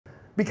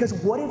Because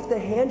what if the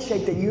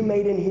handshake that you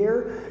made in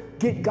here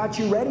got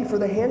you ready for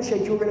the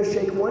handshake you were going to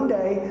shake one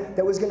day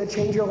that was going to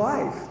change your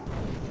life?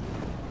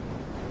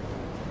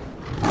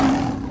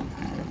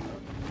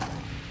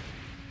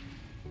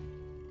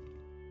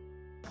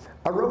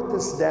 I wrote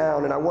this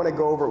down and I want to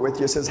go over it with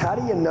you. It says, how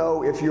do you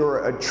know if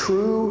you're a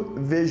true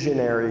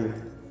visionary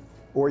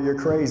or you're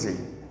crazy?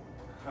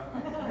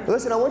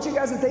 Listen, I want you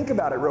guys to think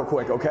about it real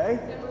quick,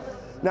 okay?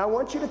 Now I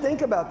want you to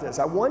think about this.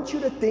 I want you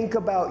to think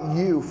about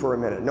you for a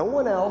minute. No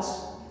one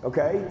else,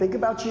 okay? Think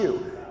about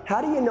you.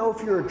 How do you know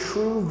if you're a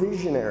true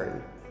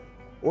visionary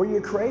or you're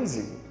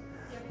crazy?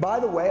 By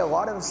the way, a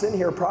lot of us in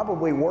here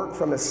probably work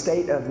from a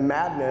state of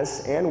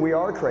madness, and we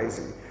are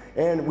crazy.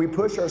 And we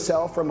push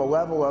ourselves from a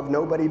level of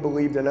nobody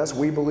believed in us,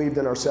 we believed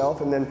in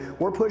ourselves, and then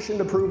we're pushing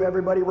to prove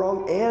everybody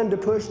wrong and to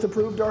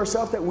prove to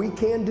ourselves that we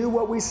can do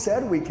what we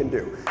said we can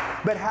do.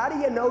 But how do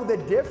you know the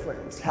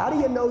difference? How do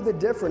you know the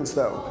difference,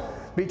 though,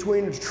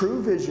 between a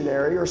true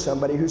visionary or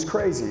somebody who's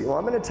crazy? Well,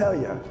 I'm going to tell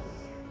you,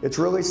 it's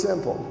really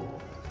simple.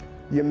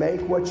 You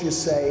make what you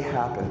say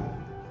happen.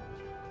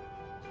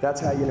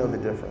 That's how you know the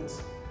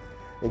difference.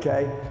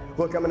 Okay?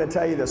 Look, I'm going to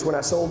tell you this. When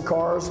I sold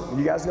cars,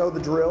 you guys know the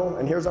drill.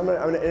 And here's, and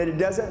it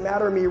doesn't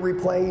matter me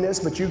replaying this,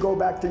 but you go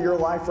back to your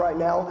life right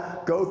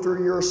now, go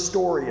through your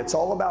story. It's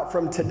all about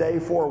from today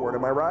forward.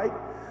 Am I right?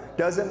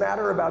 Doesn't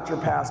matter about your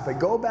past, but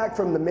go back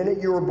from the minute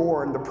you were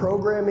born, the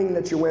programming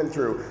that you went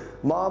through.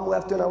 Mom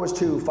left when I was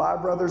 2,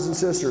 5 brothers and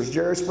sisters,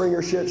 Jerry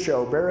Springer shit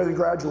show, barely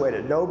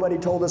graduated. Nobody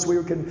told us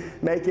we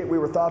could make it. We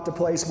were thought to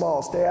play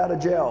small, stay out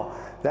of jail.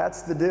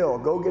 That's the deal.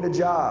 Go get a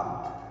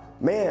job.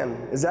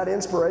 Man, is that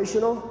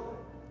inspirational?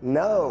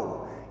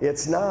 No,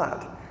 it's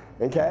not,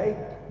 okay?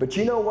 But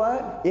you know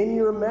what? In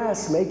your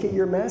mess, make it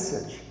your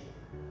message,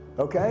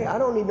 okay? I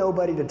don't need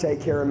nobody to take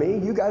care of me.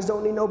 You guys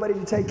don't need nobody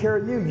to take care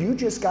of you. You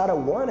just gotta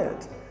want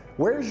it.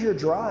 Where's your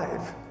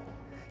drive?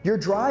 Your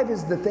drive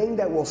is the thing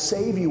that will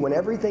save you when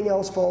everything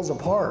else falls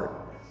apart,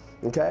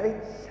 okay?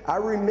 I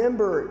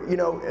remember, you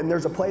know, and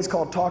there's a place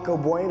called Taco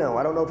Bueno.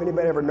 I don't know if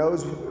anybody ever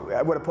knows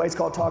what a place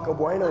called Taco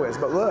Bueno is,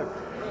 but look,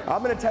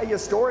 I'm going to tell you a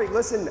story.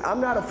 Listen, I'm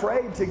not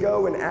afraid to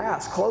go and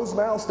ask. Closed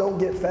mouths don't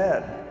get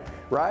fed,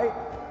 right?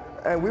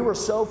 And we were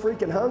so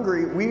freaking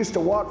hungry, we used to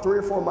walk 3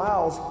 or 4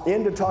 miles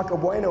into Taco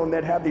Bueno and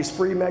they'd have these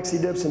free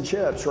Mexi dips and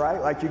chips,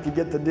 right? Like you could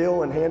get the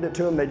deal and hand it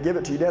to them, they'd give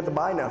it to you, you didn't have to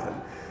buy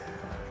nothing.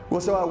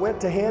 Well, so I went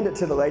to hand it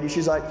to the lady.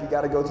 She's like, you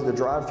got to go through the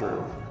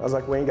drive-thru. I was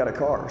like, we ain't got a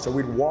car. So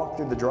we'd walk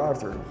through the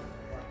drive-thru.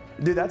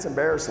 Dude, that's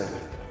embarrassing.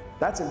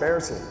 That's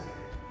embarrassing.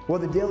 Well,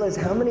 the deal is,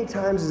 how many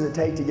times does it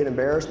take to get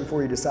embarrassed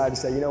before you decide to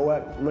say, you know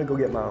what, I'm going to go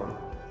get my own.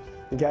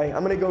 Okay,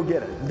 I'm going to go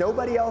get it.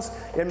 Nobody else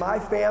in my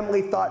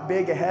family thought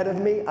big ahead of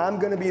me. I'm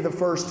going to be the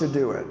first to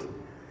do it.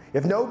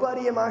 If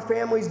nobody in my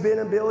family's been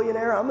a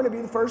billionaire, I'm going to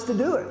be the first to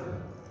do it.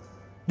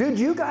 Dude,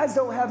 you guys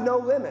don't have no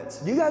limits.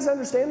 Do you guys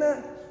understand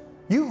that?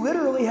 You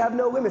literally have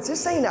no limits.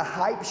 This ain't a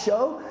hype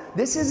show.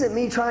 This isn't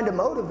me trying to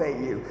motivate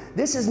you.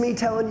 This is me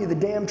telling you the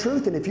damn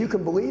truth, and if you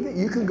can believe it,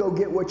 you can go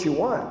get what you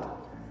want.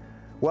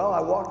 Well,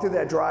 I walked through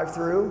that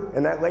drive-thru,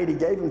 and that lady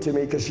gave them to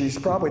me because she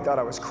probably thought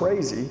I was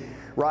crazy,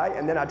 right?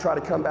 And then I try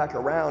to come back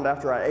around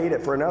after I ate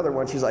it for another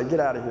one. She's like,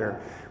 get out of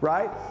here,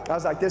 right? I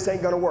was like, this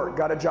ain't gonna work.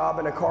 Got a job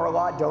in a car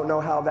lot, don't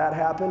know how that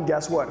happened.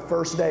 Guess what?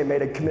 First day,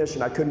 made a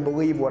commission. I couldn't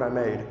believe what I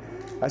made.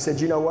 I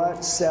said, you know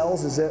what?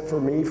 Sales is it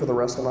for me for the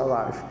rest of my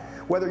life.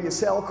 Whether you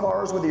sell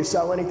cars, whether you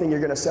sell anything,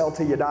 you're gonna sell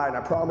till you die. And I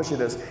promise you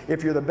this,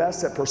 if you're the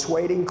best at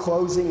persuading,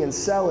 closing, and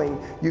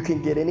selling, you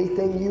can get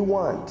anything you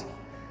want.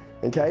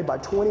 Okay, by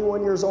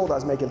 21 years old, I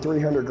was making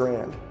 300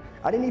 grand.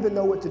 I didn't even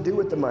know what to do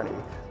with the money.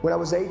 When I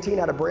was 18,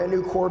 I had a brand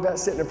new Corvette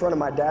sitting in front of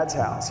my dad's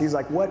house. He's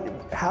like,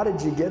 how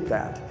did you get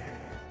that?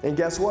 And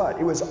guess what?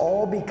 It was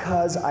all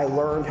because I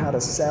learned how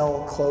to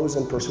sell, close,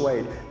 and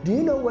persuade. Do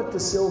you know what the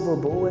silver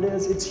bullet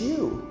is? It's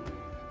you.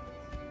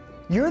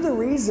 You're the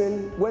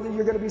reason whether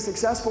you're going to be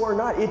successful or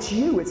not. It's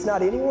you. It's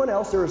not anyone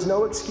else. There is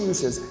no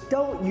excuses.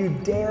 Don't you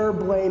dare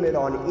blame it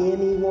on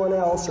anyone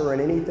else or on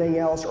anything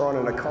else or on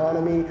an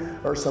economy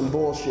or some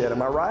bullshit.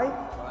 Am I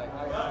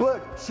right?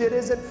 Look, shit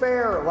isn't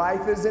fair.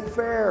 Life isn't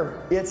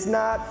fair. It's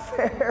not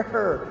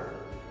fair.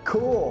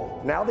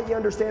 Cool. Now that you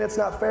understand it's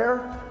not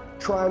fair,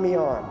 try me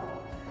on.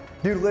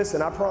 Dude,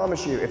 listen, I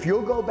promise you, if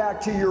you'll go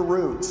back to your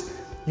roots,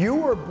 you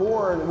were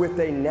born with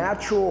a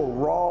natural,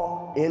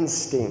 raw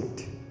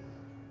instinct.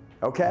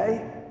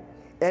 Okay?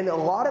 And a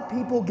lot of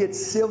people get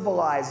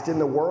civilized in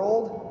the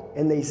world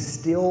and they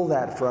steal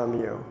that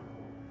from you.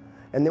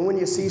 And then when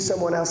you see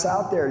someone else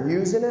out there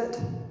using it,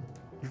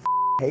 you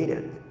hate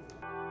it.